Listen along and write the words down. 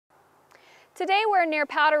Today we're near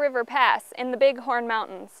Powder River Pass in the Bighorn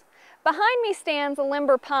Mountains. Behind me stands a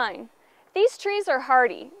limber pine. These trees are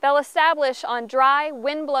hardy. They'll establish on dry,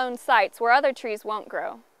 wind-blown sites where other trees won't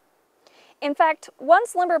grow. In fact,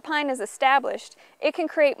 once limber pine is established, it can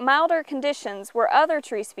create milder conditions where other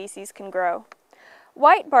tree species can grow.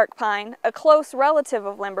 White bark pine, a close relative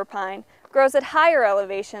of limber pine, grows at higher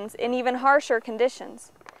elevations in even harsher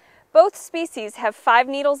conditions. Both species have 5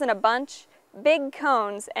 needles in a bunch, big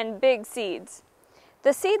cones, and big seeds.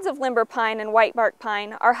 The seeds of limber pine and white bark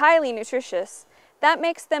pine are highly nutritious. That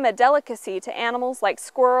makes them a delicacy to animals like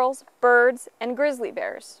squirrels, birds, and grizzly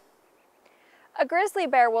bears. A grizzly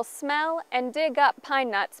bear will smell and dig up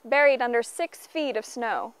pine nuts buried under 6 feet of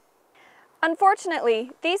snow.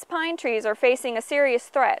 Unfortunately, these pine trees are facing a serious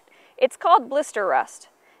threat. It's called blister rust.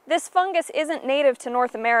 This fungus isn't native to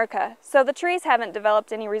North America, so the trees haven't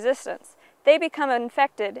developed any resistance. They become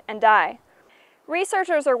infected and die.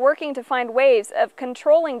 Researchers are working to find ways of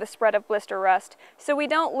controlling the spread of blister rust so we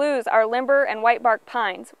don't lose our limber and white bark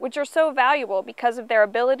pines, which are so valuable because of their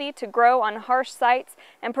ability to grow on harsh sites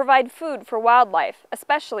and provide food for wildlife,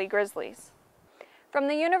 especially grizzlies. From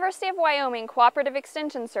the University of Wyoming Cooperative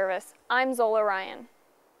Extension Service, I'm Zola Ryan.